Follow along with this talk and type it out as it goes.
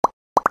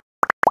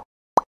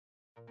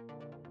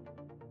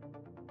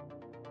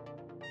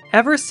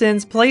Ever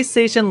since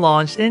PlayStation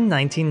launched in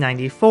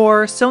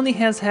 1994, Sony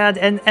has had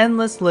an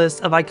endless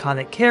list of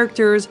iconic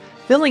characters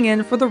filling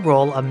in for the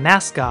role of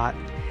mascot.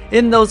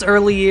 In those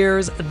early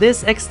years,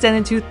 this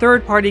extended to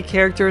third-party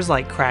characters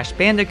like Crash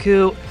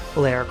Bandicoot,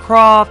 Lara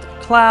Croft,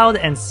 Cloud,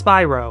 and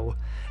Spyro.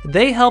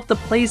 They helped the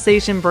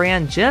PlayStation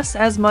brand just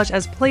as much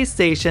as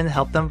PlayStation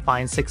helped them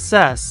find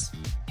success.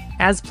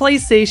 As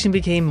PlayStation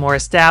became more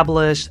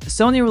established,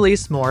 Sony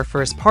released more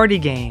first-party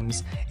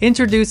games,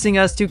 introducing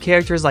us to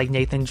characters like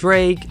Nathan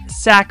Drake,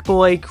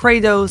 Sackboy,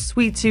 Kratos,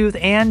 Sweet Tooth,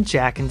 and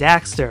Jak and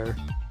Daxter.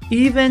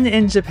 Even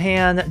in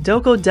Japan,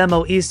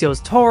 Dokodemo Isio's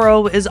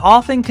Toro is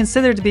often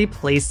considered to be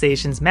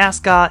PlayStation's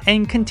mascot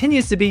and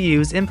continues to be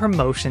used in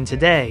promotion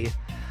today.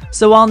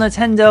 So while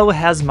Nintendo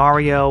has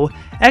Mario,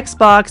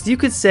 Xbox you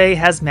could say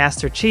has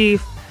Master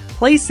Chief,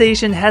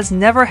 PlayStation has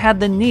never had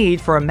the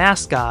need for a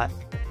mascot.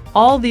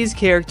 All these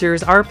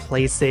characters are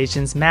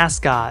PlayStation's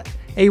mascot,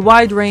 a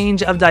wide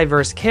range of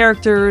diverse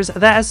characters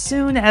that as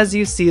soon as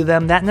you see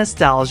them that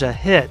nostalgia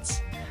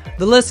hits.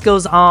 The list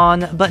goes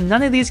on, but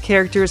none of these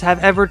characters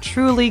have ever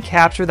truly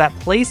captured that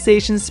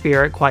PlayStation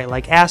spirit quite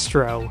like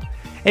Astro,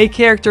 a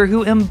character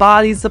who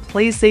embodies the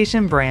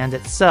PlayStation brand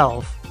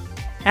itself.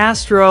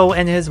 Astro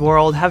and his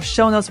world have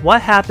shown us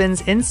what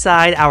happens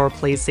inside our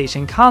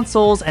PlayStation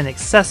consoles and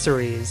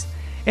accessories.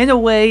 In a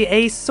way,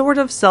 a sort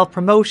of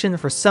self-promotion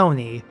for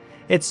Sony.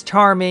 It's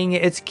charming,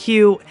 it's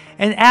cute,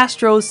 and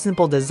Astro's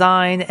simple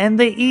design and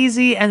the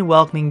easy and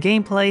welcoming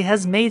gameplay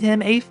has made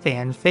him a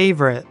fan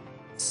favorite.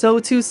 So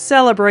to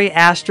celebrate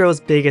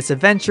Astro's biggest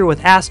adventure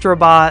with Astro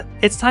Bot,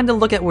 it's time to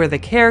look at where the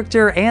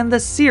character and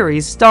the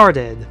series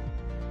started.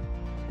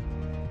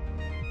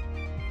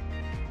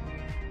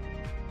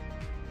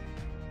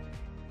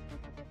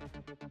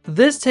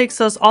 This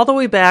takes us all the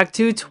way back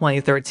to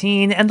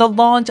 2013 and the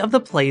launch of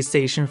the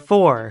PlayStation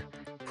 4.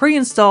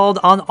 Pre-installed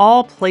on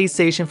all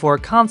PlayStation 4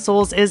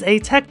 consoles is a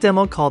tech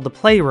demo called the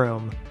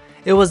Playroom.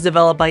 It was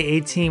developed by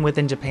a team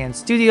within Japan's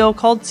studio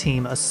called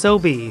Team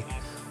Asobi,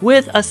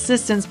 with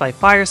assistance by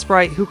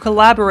Firesprite who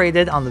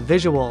collaborated on the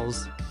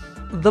visuals.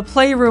 The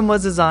Playroom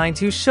was designed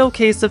to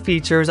showcase the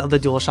features of the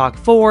DualShock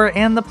 4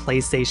 and the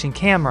PlayStation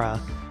camera,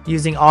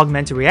 using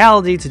augmented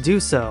reality to do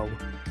so.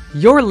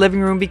 Your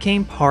living room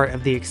became part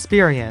of the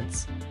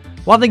experience.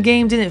 While the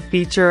game didn't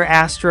feature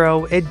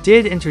Astro, it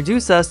did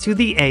introduce us to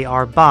the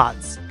AR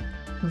bots.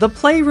 The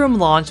Playroom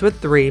launched with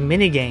 3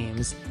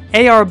 minigames.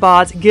 AR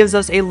Bot gives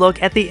us a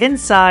look at the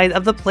inside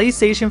of the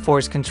PlayStation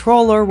 4's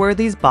controller where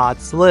these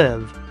bots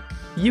live.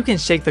 You can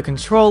shake the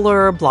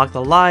controller, block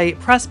the light,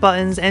 press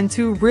buttons, and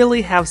to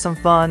really have some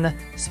fun,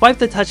 swipe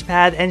the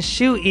touchpad and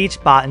shoot each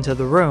bot into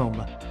the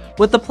room.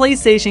 With the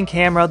PlayStation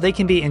camera, they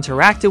can be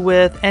interacted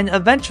with and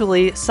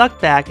eventually sucked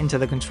back into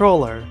the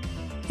controller.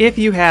 If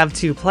you have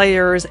 2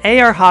 players,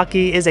 AR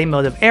Hockey is a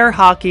mode of air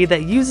hockey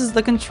that uses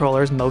the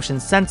controller's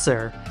motion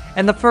sensor,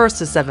 and the first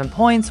to 7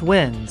 points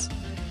wins.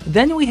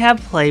 Then we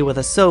have Play with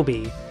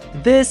Asobi.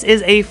 This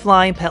is a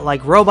flying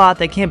pet-like robot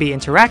that can be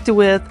interacted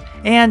with,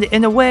 and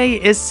in a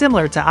way is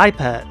similar to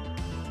iPet.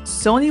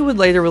 Sony would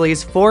later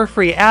release 4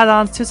 free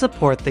add-ons to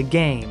support the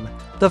game.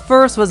 The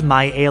first was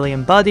My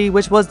Alien Buddy,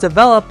 which was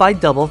developed by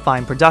Double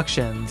Fine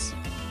Productions.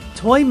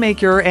 Toy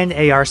Maker and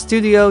AR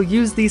Studio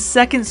used the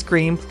second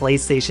screen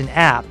PlayStation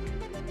app.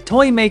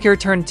 Toy Maker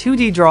turned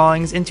 2D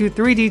drawings into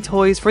 3D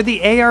toys for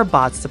the AR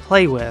bots to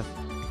play with,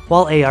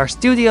 while AR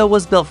Studio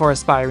was built for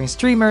aspiring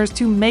streamers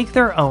to make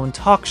their own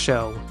talk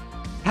show.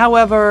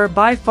 However,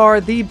 by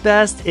far the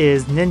best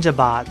is Ninja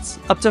Bots.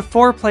 Up to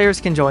 4 players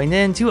can join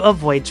in to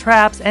avoid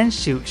traps and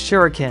shoot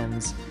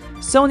shurikens.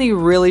 Sony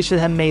really should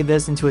have made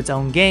this into its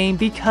own game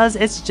because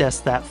it's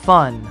just that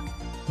fun.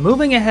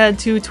 Moving ahead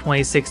to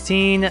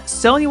 2016,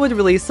 Sony would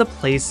release the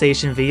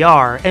PlayStation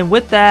VR, and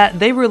with that,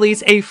 they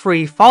released a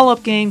free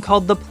follow-up game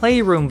called the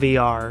Playroom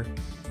VR.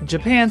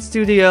 Japan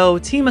Studio,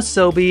 Team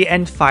Asobi,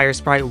 and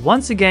Firesprite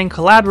once again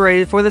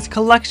collaborated for this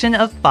collection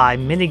of 5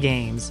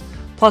 minigames,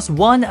 plus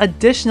 1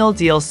 additional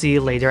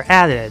DLC later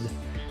added.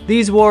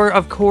 These were,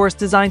 of course,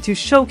 designed to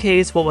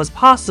showcase what was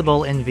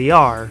possible in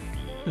VR.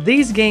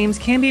 These games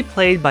can be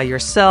played by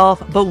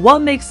yourself, but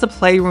what makes the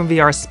Playroom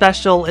VR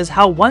special is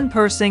how one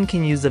person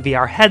can use the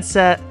VR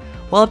headset,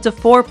 while up to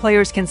 4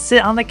 players can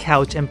sit on the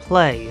couch and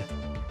play.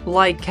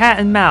 Like Cat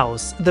and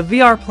Mouse, the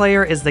VR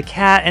player is the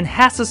cat and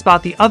has to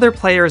spot the other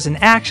players in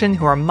action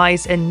who are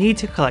mice and need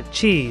to collect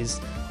cheese.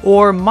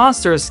 Or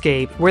Monster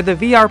Escape, where the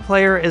VR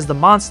player is the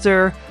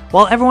monster,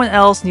 while everyone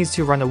else needs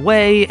to run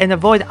away and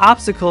avoid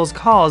obstacles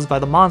caused by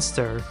the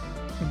monster.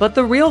 But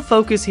the real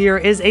focus here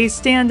is a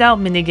standout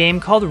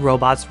minigame called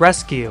Robots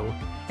Rescue,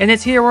 and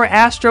it's here where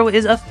Astro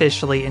is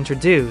officially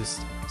introduced.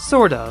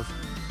 Sort of.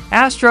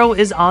 Astro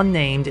is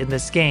unnamed in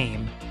this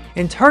game.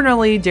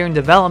 Internally, during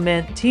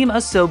development, Team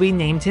Asobi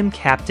named him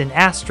Captain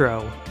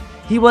Astro.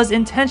 He was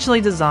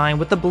intentionally designed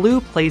with the blue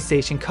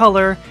PlayStation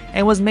color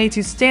and was made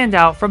to stand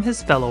out from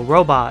his fellow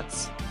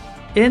robots.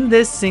 In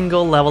this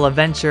single level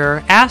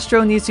adventure,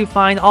 Astro needs to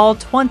find all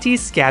 20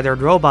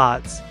 scattered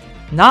robots.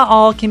 Not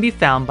all can be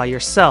found by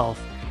yourself,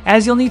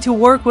 as you'll need to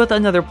work with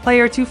another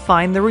player to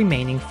find the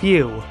remaining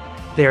few.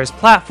 There's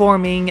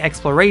platforming,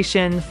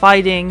 exploration,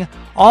 fighting,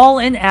 all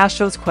in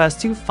Astro's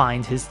quest to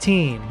find his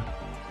team.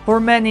 For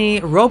many,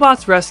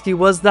 Robots Rescue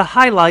was the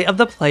highlight of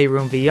the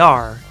Playroom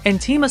VR, and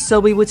Team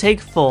Asobi would take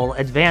full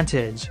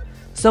advantage.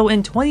 So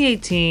in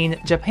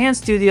 2018, Japan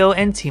Studio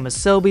and Team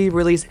Asobi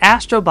released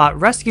Astro Bot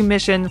Rescue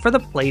Mission for the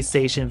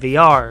PlayStation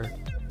VR.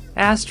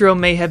 Astro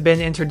may have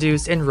been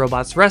introduced in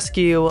Robots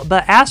Rescue,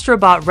 but Astro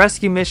Bot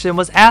Rescue Mission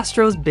was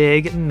Astro's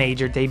big,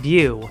 major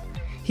debut.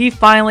 He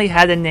finally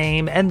had a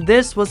name, and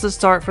this was the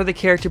start for the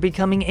character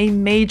becoming a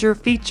major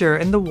feature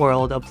in the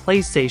world of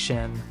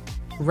PlayStation.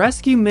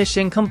 Rescue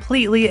Mission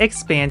completely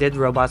expanded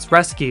Robots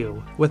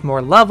Rescue, with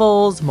more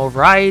levels, more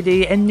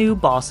variety, and new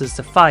bosses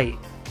to fight.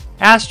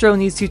 Astro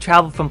needs to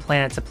travel from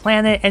planet to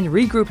planet and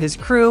regroup his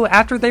crew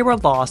after they were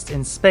lost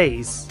in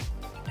space.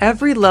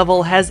 Every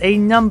level has a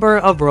number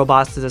of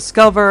robots to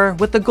discover,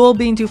 with the goal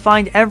being to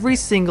find every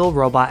single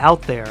robot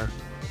out there.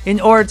 In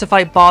order to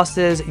fight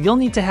bosses, you'll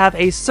need to have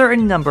a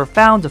certain number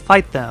found to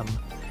fight them.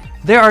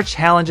 There are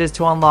challenges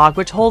to unlock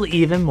which hold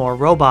even more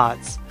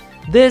robots.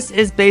 This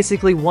is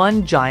basically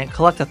one giant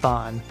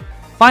collectathon.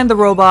 Find the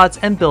robots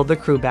and build the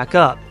crew back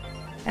up.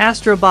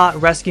 Astro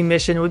Bot Rescue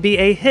Mission would be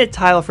a hit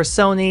title for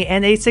Sony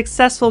and a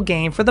successful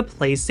game for the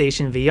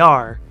PlayStation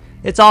VR.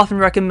 It's often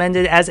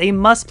recommended as a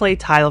must-play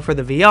title for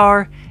the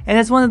VR, and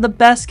is one of the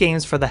best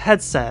games for the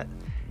headset.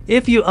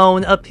 If you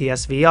own a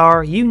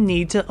PSVR, you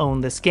need to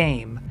own this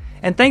game.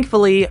 And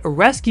thankfully,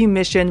 Rescue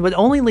Mission would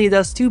only lead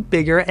us to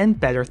bigger and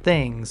better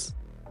things.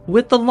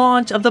 With the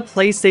launch of the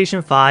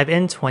PlayStation 5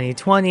 in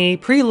 2020,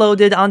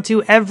 preloaded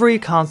onto every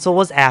console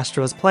was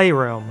Astro's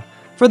Playroom.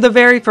 For the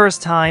very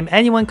first time,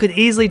 anyone could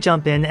easily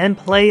jump in and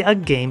play a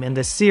game in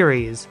this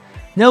series.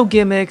 No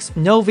gimmicks,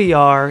 no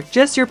VR,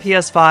 just your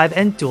PS5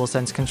 and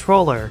DualSense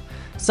controller,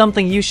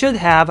 something you should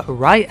have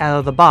right out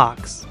of the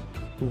box.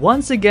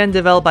 Once again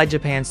developed by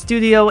Japan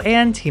Studio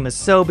and Team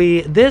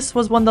Asobi, this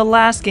was one of the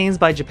last games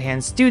by Japan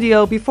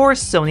Studio before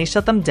Sony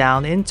shut them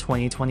down in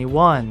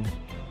 2021.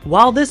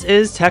 While this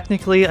is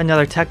technically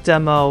another tech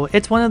demo,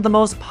 it's one of the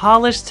most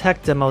polished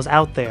tech demos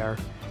out there.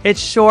 It's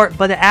short,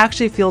 but it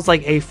actually feels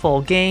like a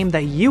full game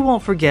that you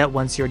won't forget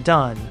once you're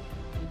done.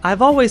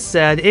 I've always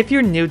said if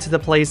you're new to the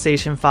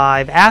PlayStation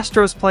 5,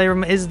 Astro's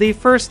Playroom is the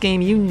first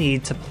game you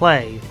need to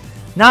play.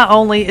 Not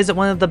only is it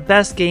one of the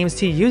best games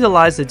to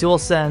utilize the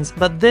DualSense,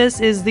 but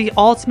this is the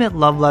ultimate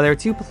love letter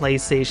to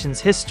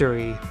PlayStation's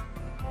history.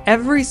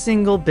 Every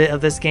single bit of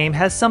this game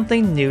has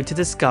something new to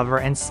discover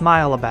and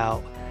smile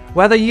about.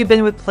 Whether you've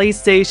been with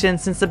PlayStation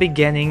since the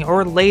beginning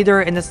or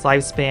later in its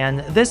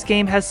lifespan, this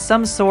game has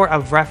some sort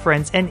of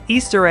reference and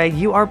Easter egg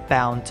you are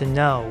bound to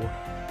know.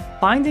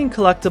 Finding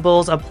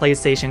collectibles of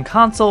PlayStation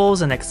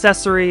consoles and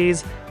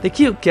accessories, the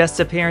cute guest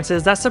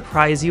appearances that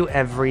surprise you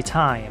every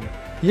time.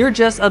 You're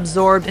just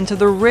absorbed into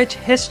the rich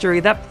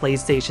history that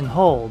PlayStation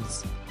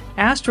holds.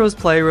 Astro's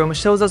Playroom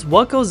shows us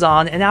what goes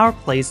on in our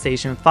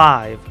PlayStation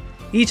 5.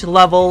 Each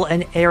level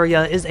and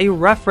area is a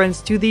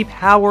reference to the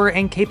power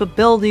and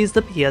capabilities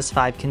the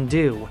PS5 can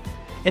do.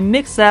 And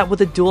mix that with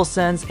the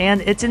DualSense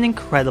and it's an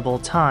incredible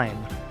time.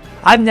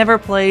 I've never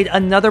played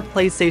another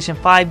PlayStation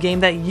 5 game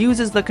that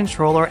uses the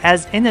controller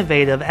as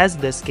innovative as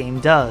this game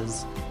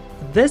does.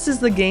 This is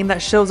the game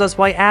that shows us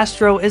why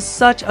Astro is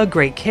such a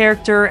great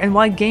character and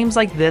why games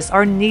like this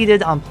are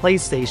needed on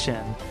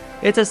PlayStation.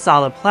 It's a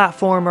solid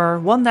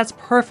platformer, one that's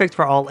perfect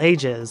for all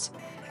ages.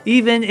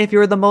 Even if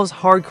you're the most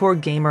hardcore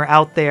gamer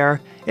out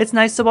there, it's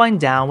nice to wind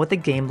down with a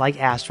game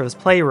like Astro's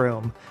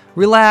Playroom,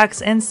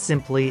 relax and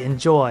simply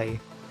enjoy.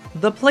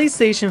 The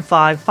PlayStation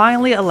 5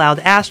 finally allowed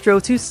Astro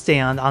to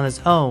stand on his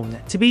own,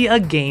 to be a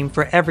game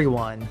for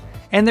everyone,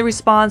 and the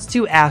response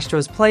to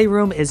Astro's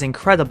Playroom is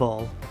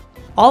incredible.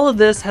 All of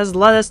this has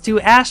led us to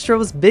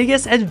Astro's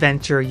biggest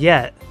adventure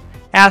yet.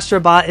 Astro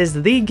Bot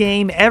is the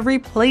game every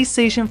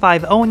PlayStation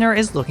 5 owner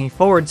is looking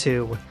forward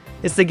to.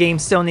 It's the game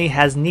Sony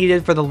has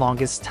needed for the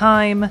longest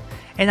time,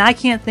 and I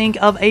can't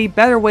think of a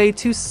better way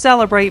to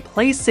celebrate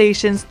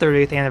PlayStation's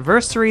 30th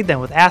anniversary than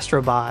with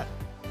Astro Bot.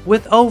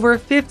 With over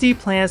 50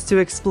 planets to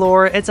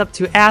explore, it's up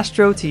to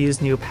Astro to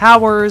use new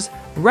powers,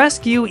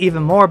 rescue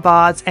even more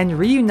bots, and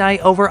reunite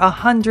over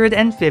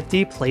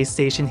 150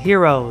 PlayStation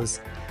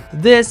heroes.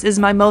 This is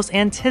my most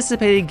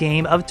anticipated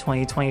game of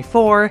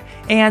 2024,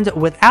 and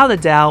without a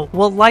doubt,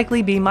 will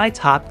likely be my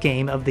top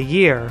game of the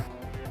year.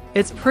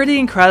 It's pretty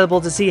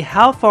incredible to see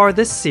how far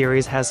this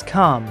series has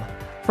come.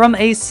 From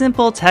a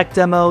simple tech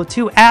demo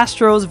to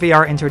Astro's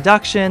VR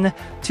introduction,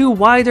 to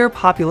wider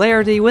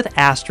popularity with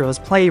Astro's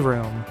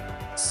Playroom.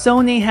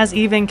 Sony has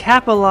even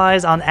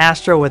capitalized on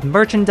Astro with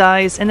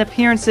merchandise and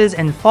appearances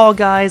in Fall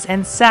Guys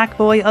and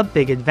Sackboy: A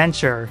Big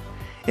Adventure.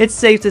 It's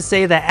safe to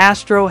say that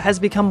Astro has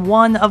become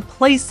one of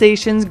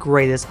PlayStation's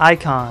greatest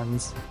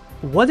icons.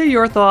 What are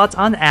your thoughts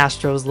on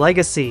Astro's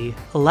legacy?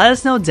 Let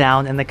us know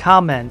down in the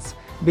comments.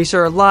 Be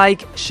sure to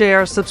like,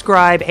 share,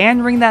 subscribe,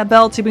 and ring that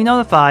bell to be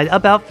notified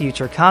about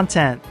future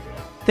content.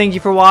 Thank you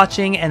for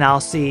watching, and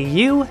I'll see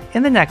you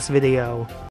in the next video.